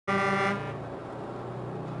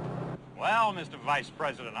Well, Mr. Vice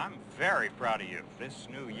President, I'm very proud of you. This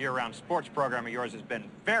new year-round sports program of yours has been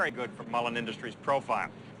very good for Mullen Industries' profile.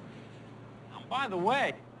 Oh, by the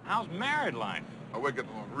way, how's married life? Oh, we're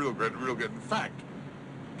getting along real good, real good. In fact,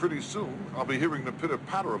 pretty soon, I'll be hearing the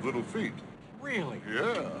pitter-patter of little feet. Really?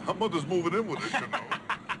 Yeah, her mother's moving in with us, you know.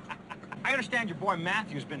 I understand your boy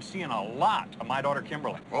Matthew's been seeing a lot of my daughter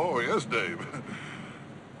Kimberly. Oh, yes, Dave.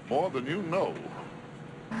 More than you know.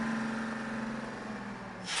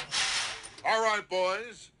 All right,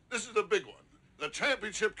 boys. This is the big one. The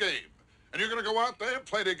championship game. And you're going to go out there and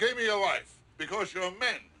play the game of your life. Because you're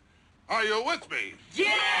men. Are you with me?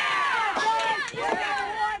 Yeah!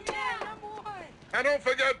 Yeah! And don't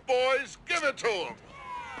forget, boys, give it to them.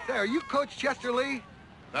 Say, are you Coach Chester Lee?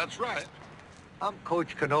 That's right. I'm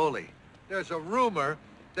Coach Cannoli. There's a rumor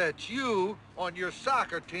that you, on your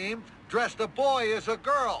soccer team, dressed a boy as a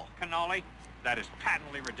girl. Cannoli, that is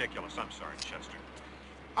patently ridiculous. I'm sorry, Chester.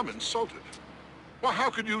 I'm insulted. Well, how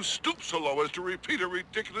can you stoop so low as to repeat a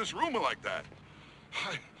ridiculous rumor like that?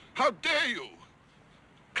 How dare you?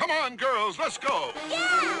 Come on, girls, let's go.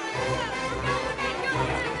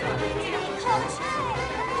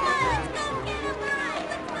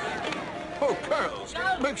 Oh, girls,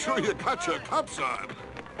 make sure you got your cups on.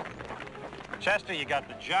 Chester, you got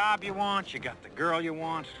the job you want, you got the girl you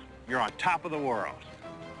want. You're on top of the world.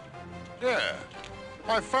 Yeah,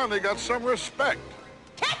 I finally got some respect.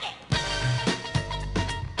 Take it!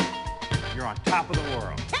 You're on top of the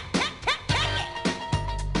world. Take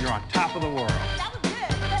it! You're on top of the world.